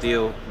bear,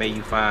 still may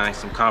you find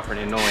some comfort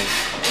in knowing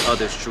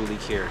others truly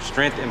care.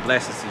 Strength and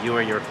blessings to you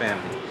and your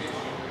family.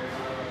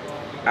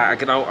 I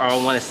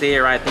don't want to say it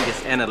right. I think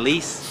it's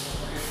Annalise.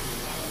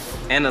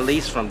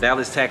 Annalise from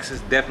Dallas, Texas.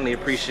 Definitely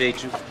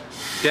appreciate you.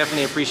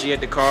 Definitely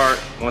appreciate the card.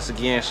 Once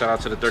again, shout out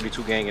to the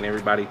 32 gang and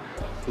everybody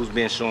who's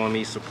been showing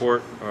me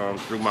support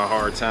through my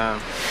hard time.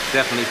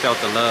 Definitely felt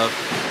the love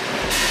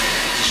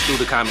just through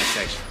the comment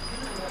section.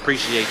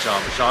 Appreciate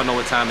y'all, but y'all know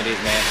what time it is,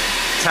 man.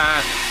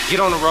 Time, get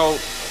on the road,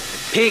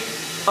 pick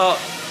up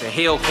the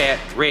Hellcat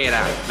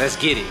Redeye. Let's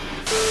get it.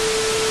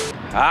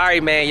 All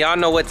right, man, y'all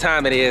know what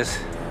time it is.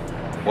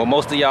 Well,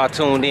 most of y'all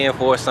tuned in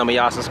for, some of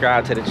y'all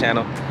subscribe to the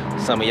channel.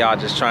 Some of y'all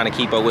just trying to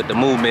keep up with the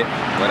movement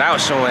without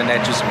showing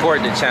that you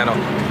support the channel.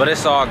 But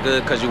it's all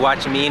good because you're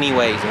watching me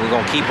anyways. And we're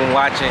going to keep them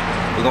watching.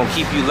 We're going to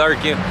keep you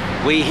lurking.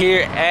 We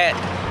here at,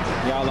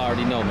 y'all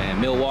already know,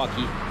 man,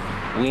 Milwaukee.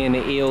 We in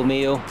the Ill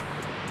Mill.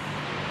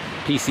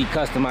 PC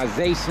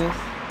customizations.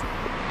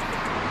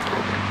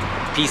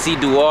 PC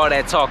do all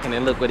that talking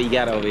and look what he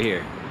got over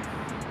here.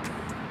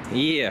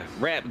 Yeah,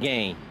 rap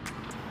game.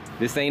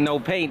 This ain't no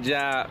paint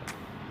job.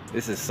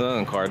 This is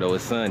son car though.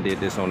 His son did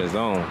this on his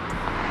own.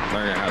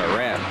 Learning how to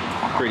rap.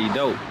 Pretty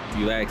dope, if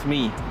you ask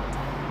me.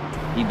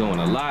 He doing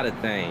a lot of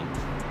things.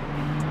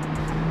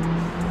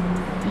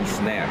 He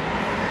snapped.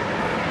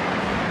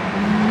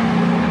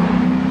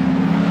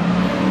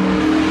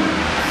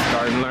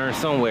 Starting to learn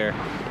somewhere.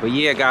 But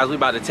yeah, guys, we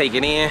about to take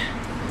it in.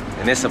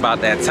 And it's about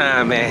that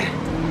time, man.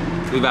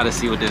 We about to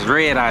see what this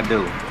Redeye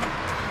do.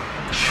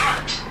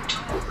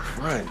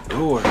 Front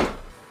door.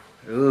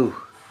 Ooh.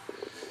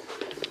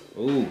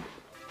 Ooh.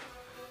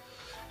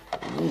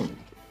 Ooh.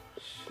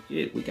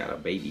 Shit, we got a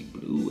baby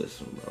blue with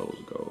some rose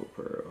gold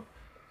pearl.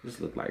 This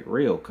look like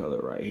real color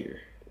right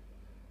here.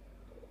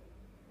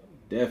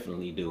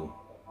 Definitely do.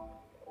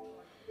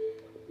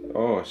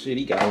 Oh shit,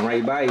 he got them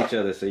right by each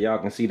other so y'all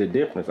can see the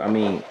difference. I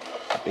mean,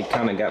 they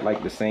kind of got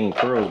like the same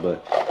pearls,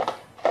 but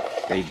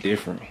they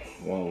different.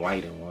 One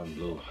white and one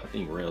blue. I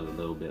think rail's a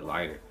little bit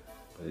lighter,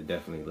 but it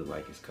definitely look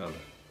like his color.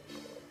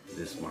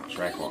 This is my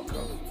track hawk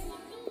color.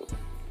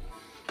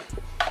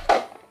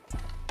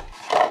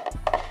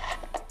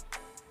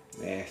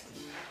 Nasty.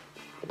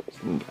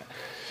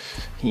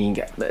 He ain't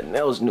got nothing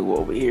else new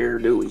over here,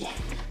 do we?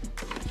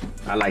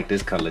 I like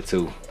this color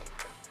too.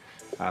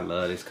 I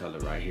love this color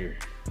right here.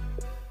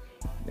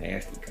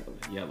 Nasty color.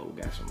 Yellow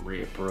got some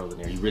red pearl in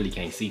there. You really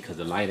can't see because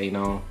the light ain't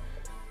on.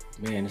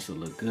 Man, this will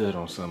look good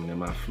on something in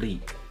my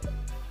fleet.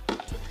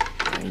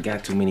 I ain't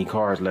got too many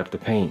cars left to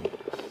paint.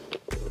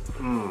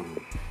 Do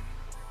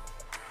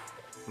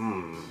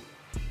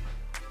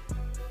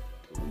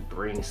we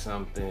bring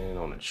something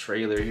on a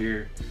trailer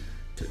here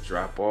to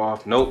drop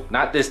off? Nope,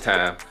 not this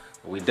time.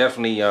 We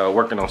definitely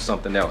working on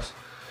something else.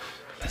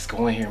 Let's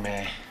go in here,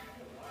 man.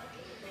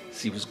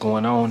 See what's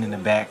going on in the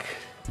back.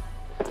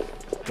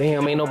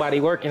 Damn, ain't nobody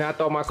working. I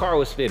thought my car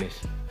was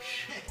finished.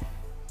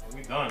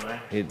 We done,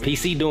 man. His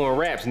PC doing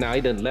raps now.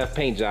 He done left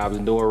paint jobs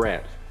and doing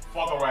raps.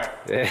 Fuck a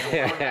rap. That's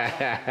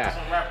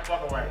some rap,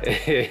 fuck a rap.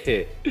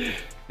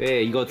 Yeah,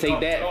 you gonna take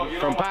that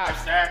from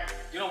Pops?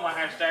 You know my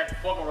hashtag,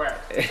 fuck a rap.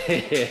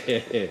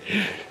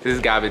 This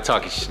guy been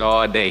talking shit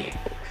all day.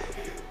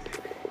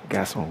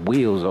 Got some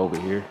wheels over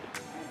here.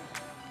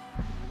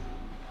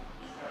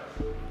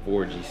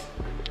 4Gs.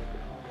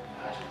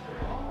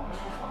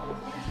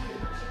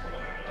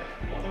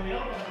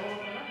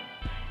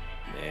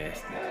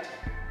 Nasty.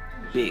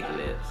 Big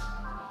lips.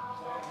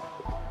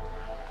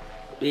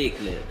 Big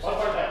lips.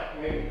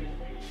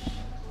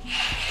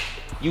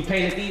 You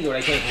painted these or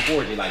they came from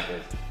 4G like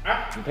this?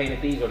 Huh? You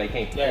painted these or they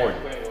came from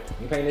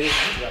 4G? You painted this?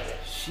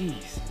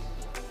 Jeez.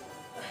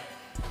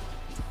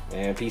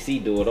 Man,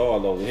 PC do it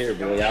all over here,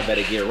 boy. Y'all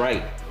better get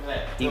right.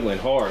 He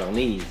went hard on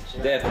these,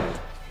 definitely.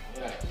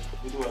 Yeah,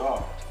 we do it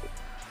all.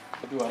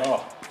 We do it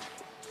all.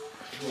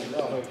 We do it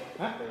all.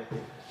 Huh?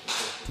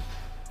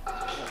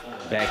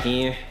 Back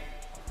in.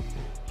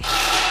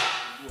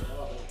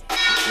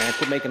 Man,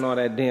 quit making all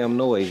that damn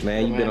noise,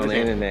 man. You been on the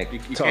internet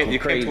talking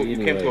crazy anyway.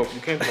 You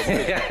can't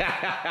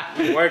talk.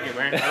 We working,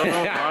 man.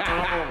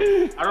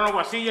 I don't know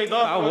what CJ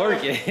does. I'm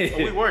working.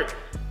 We work.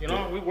 You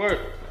know, we work.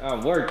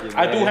 I'm working, man.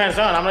 I do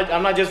hands-on.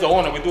 I'm not just the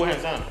owner. We do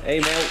hands-on. Hey,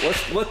 man,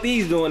 what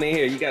these doing in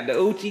here? You got the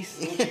Uchis?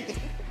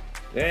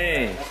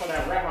 Dang. That's what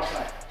that rap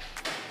outside.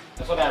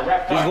 That's what that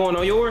rap. These going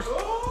on yours?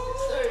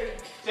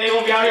 Say you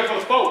won't be out here for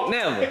the spoke.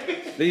 Never.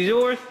 These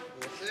yours?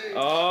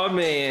 Oh,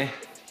 man.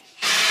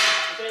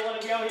 Say you want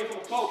to be out here for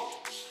the spoke.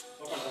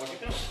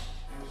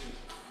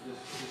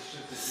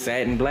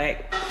 Satin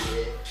black?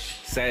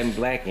 Satin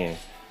black and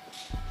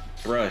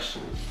brush.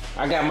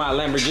 I got my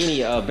Lamborghini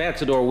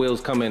Aventador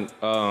wheels coming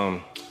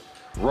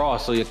raw,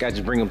 so I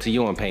just bring them to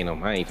you and paint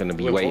them. I ain't finna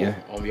be waiting.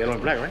 On yellow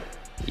and black, right?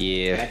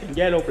 Yeah. Black and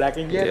yellow, black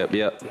and yellow.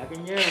 Yep. Black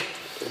and yellow.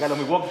 I got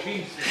them walk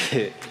cheese.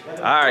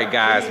 All right,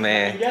 guys,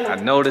 man. I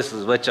know this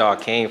is what y'all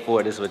came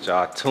for. This is what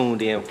y'all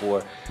tuned in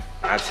for.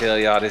 I tell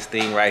y'all, this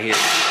thing right here,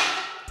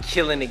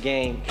 killing the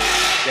game.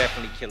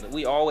 Definitely killing.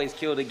 We always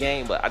kill the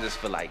game, but I just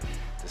feel like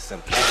the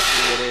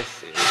simplicity of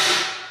this is,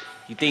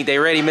 you think they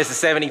ready, Mr.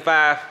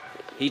 75?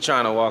 He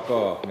trying to walk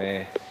off,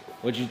 man.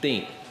 What you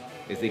think?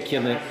 Is it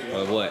killing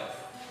or what?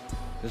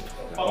 It's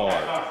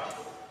hard.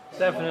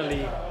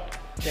 Definitely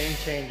game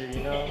changer,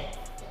 you know?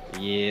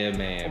 Yeah,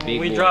 man. When Big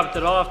we boy. dropped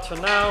it off to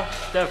now,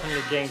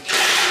 definitely game changer.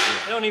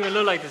 They don't even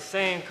look like the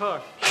same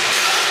car.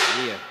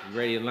 Yeah, you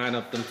ready to line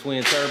up them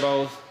twin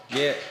turbos?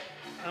 Yeah.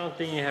 I don't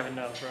think you have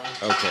enough,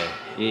 bro. Okay,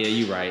 yeah,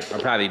 you right. I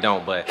probably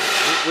don't, but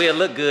we'll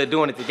look good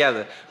doing it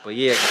together. But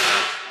yeah,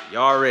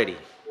 y'all ready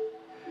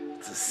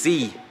to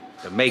see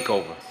the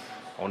makeover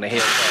on the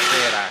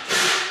Hellcat Redeye.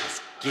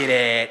 Let's get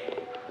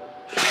it.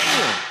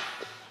 Damn.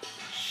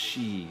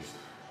 Jeez.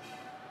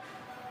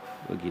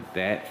 Look at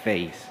that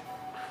face.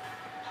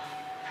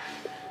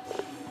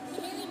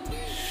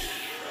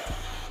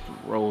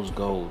 Rose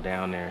gold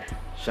down there.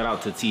 Shout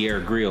out to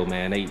Tierra Grill,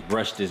 man. They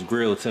rushed this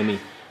grill to me.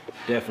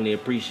 Definitely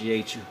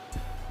appreciate you.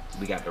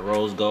 We got the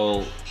rose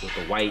gold with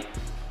the white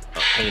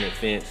painted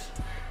fence.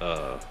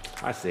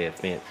 I said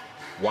fence.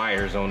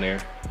 Wires on there.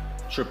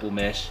 Triple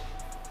mesh.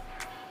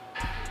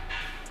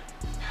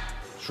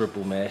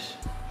 Triple mesh.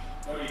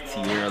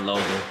 Tierra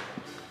logo.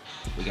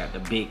 We got the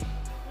big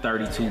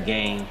 32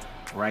 game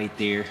right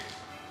there.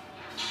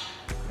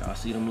 Y'all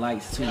see them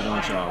lights too,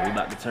 don't y'all? We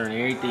about to turn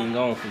everything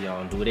on for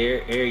y'all and do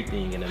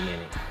everything in a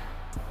minute.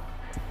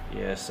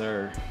 Yes,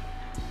 sir.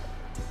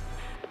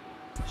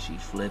 She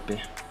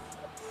flipping.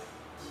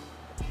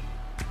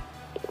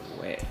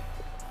 Wet.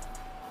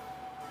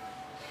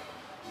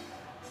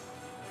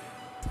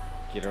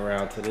 Get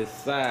around to this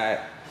side.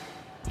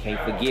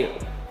 Can't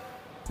forget.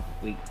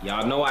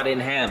 Y'all know I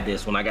didn't have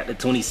this when I got the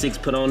 26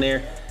 put on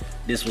there.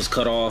 This was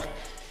cut off.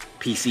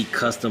 PC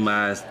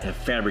customized and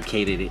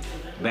fabricated it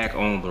back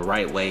on the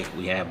right way.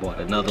 We had bought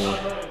another one.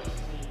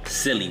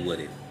 Silly with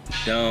it.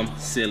 Dumb,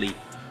 silly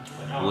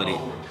with it.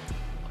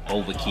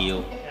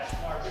 Overkill.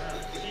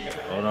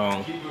 Hold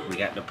on. We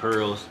got the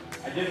pearls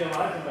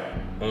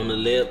on the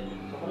lip.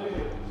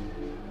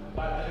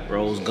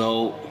 Rose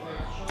gold.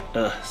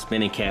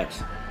 Spinning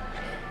caps.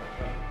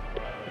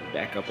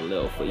 Back up a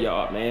little for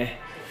y'all, man.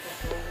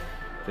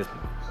 This is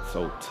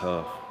so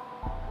tough.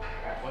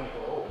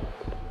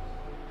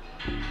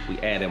 We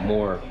added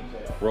more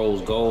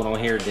rose gold on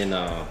here than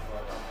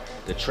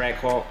the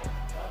Trackhawk.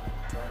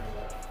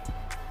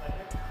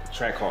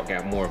 Trackhawk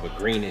got more of a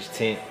greenish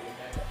tint.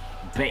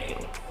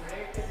 Bam!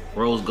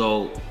 Rose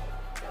gold.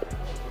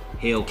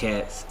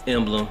 Hellcat's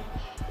emblem.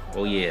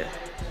 Oh yeah,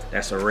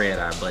 that's a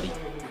Redeye, buddy.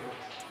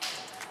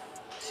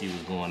 See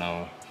what's going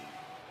on.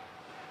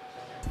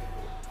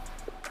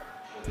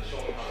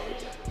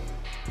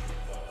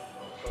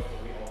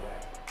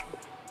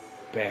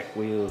 Back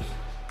wheels.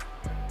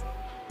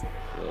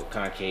 Little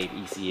concave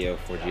ECL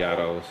for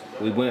Giottos.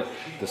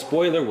 The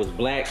spoiler was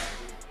black.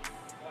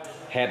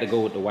 Had to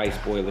go with the white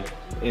spoiler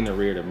in the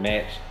rear to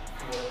match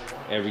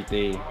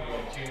everything.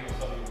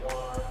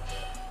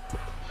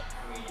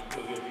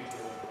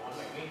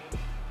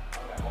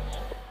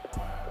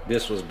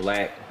 This was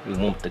black. We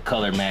went with the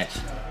color match.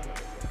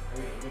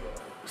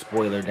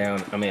 Spoiler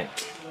down.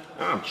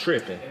 I'm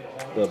tripping.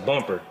 The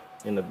bumper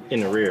in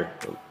the rear.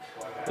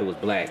 It was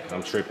black.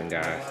 I'm tripping,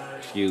 guys.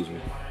 Excuse me.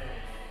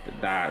 The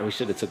dye. We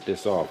should have took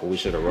this off, or we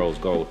should have rose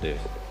gold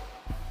this.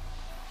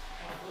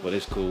 But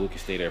it's cool. We can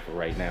stay there for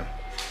right now.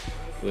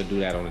 We'll do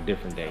that on a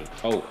different day.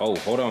 Oh,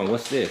 hold on.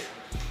 What's this?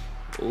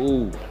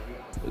 Ooh,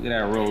 look at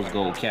that rose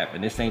gold cap.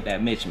 And this ain't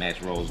that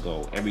mismatch rose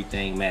gold.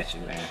 Everything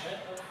matching, man.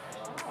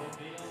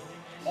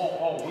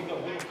 We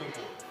go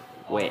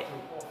Wet.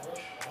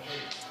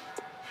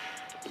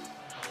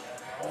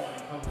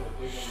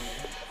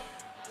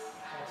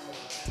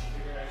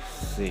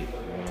 Sick,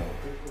 man.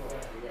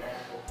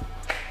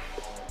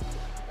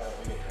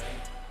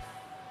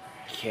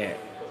 Cat.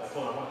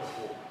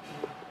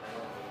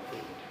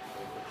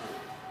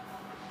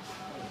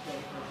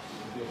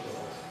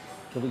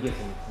 Can we get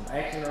some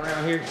action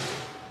around here?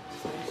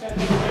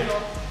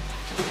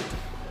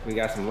 We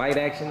got some light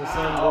action or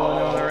something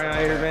going on around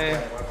here,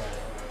 man.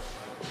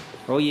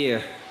 Oh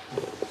yeah.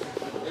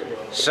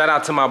 Shout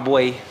out to my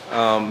boy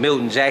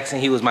Milton Jackson.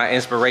 He was my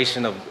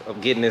inspiration of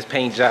getting this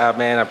paint job,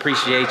 man. I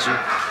appreciate you.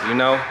 You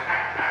know?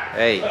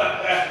 Hey.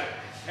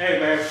 Hey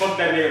man, fuck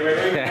that nigga,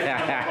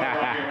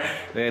 man.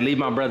 Man, leave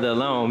my brother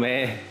alone,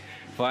 man.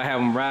 Before I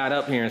have him ride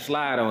up here and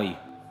slide on you.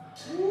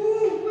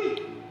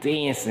 Woo-wee.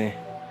 Dancing.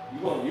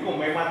 You gonna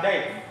make my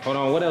day. Hold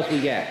on, what else we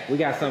got? We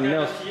got something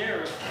else.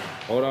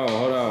 Hold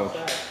on.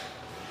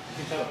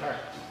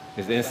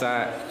 It's the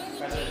inside.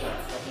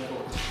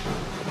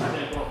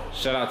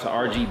 Shout out to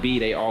RGB,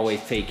 they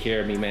always take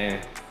care of me,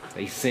 man.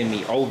 They send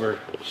me over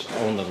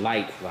on the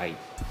light, like,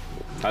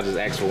 I just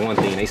ask for one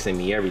thing, they send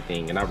me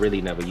everything, and I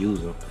really never use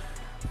them.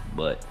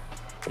 But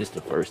this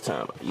the first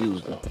time I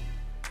used them.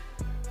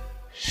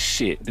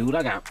 Shit, dude,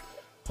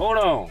 hold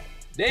on.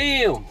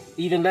 Damn,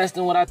 even less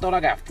than what I thought.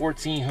 I got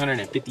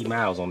 1,450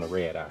 miles on the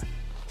Redeye.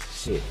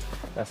 Shit,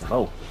 that's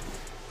low.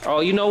 Oh,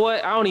 you know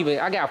what?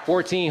 I got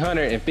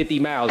 1,450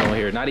 miles on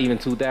here, not even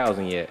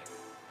 2,000 yet.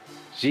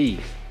 Jeez.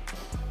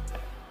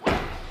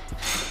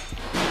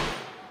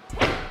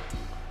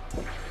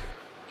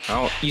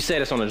 You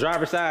said it's on the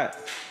driver's side?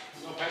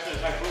 No, pass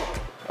it back floor.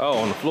 Oh,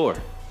 on the floor.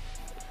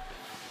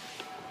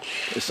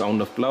 It's on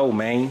the floor,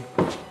 man.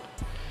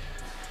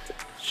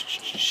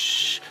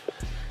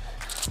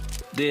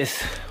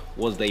 This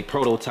was the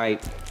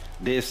prototype.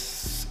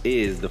 This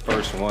is the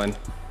first one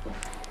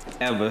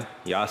ever.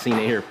 Y'all seen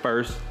it here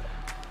first.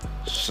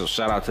 So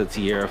shout out to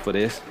Tierra for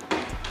this.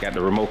 Got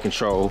the remote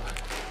control.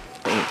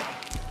 Damn.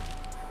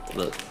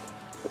 Look.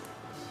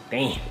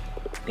 Damn.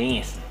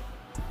 Dancing.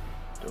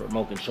 The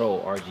remote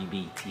control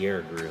RGB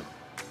Tierra grill.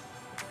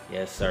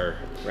 Yes, sir.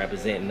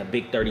 Representing the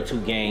big 32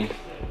 gang.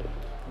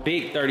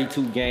 Big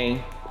 32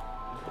 gang.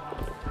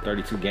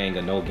 32 gang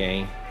or no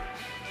gang.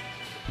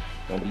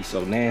 Don't be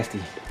so nasty.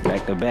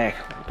 Back to back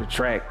with the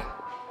track.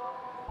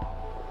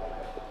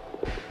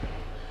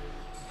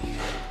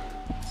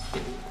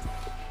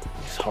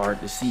 It's hard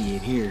to see in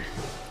here.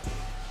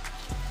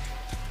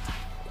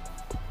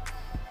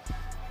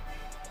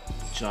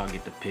 But y'all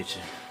get the picture.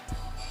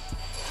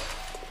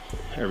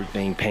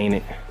 Everything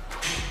painted.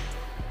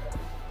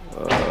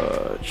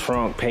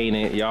 Trunk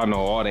painted. Y'all know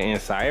all the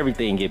inside.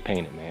 Everything get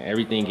painted, man.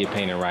 Everything get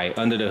painted right.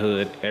 Under the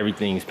hood,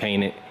 everything's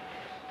painted.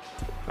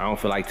 I don't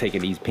feel like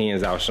taking these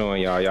pins out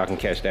showing y'all. Y'all can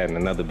catch that in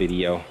another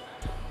video.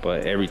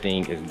 But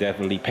everything is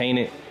definitely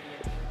painted.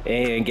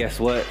 And guess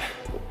what?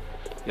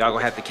 Y'all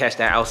gonna have to catch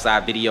that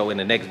outside video in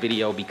the next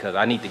video because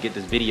I need to get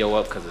this video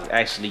up because it's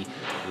actually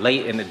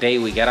late in the day.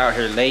 We got out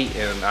here late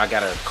and I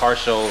got a car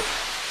show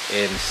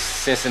in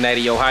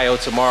Cincinnati, Ohio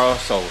tomorrow.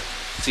 So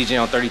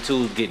CJ on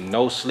 32 is getting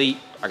no sleep.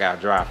 I gotta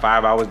drive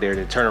 5 hours there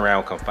to turn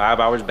around, come 5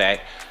 hours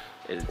back,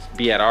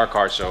 be at our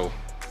car show.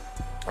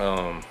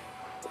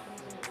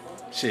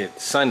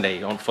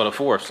 Sunday for the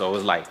 4th. So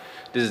it's like,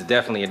 this is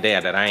definitely a day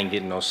that I ain't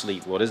getting no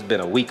sleep. Well, this has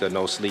been a week of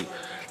no sleep.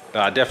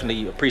 I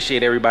definitely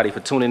appreciate everybody for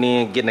tuning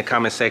in. Get in the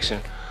comment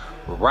section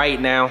right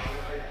now.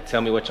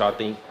 Tell me what y'all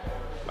think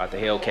about the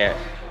Hellcat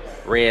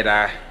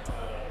Redeye.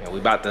 And we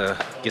about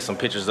to get some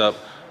pictures up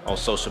on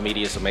social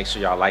media. So make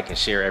sure y'all like and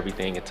share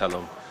everything and tell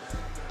them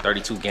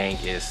 32 gang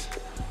is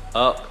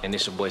up. And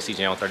this your boy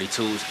CJ on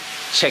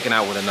 32s checking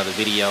out with another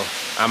video.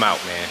 I'm out,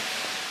 man.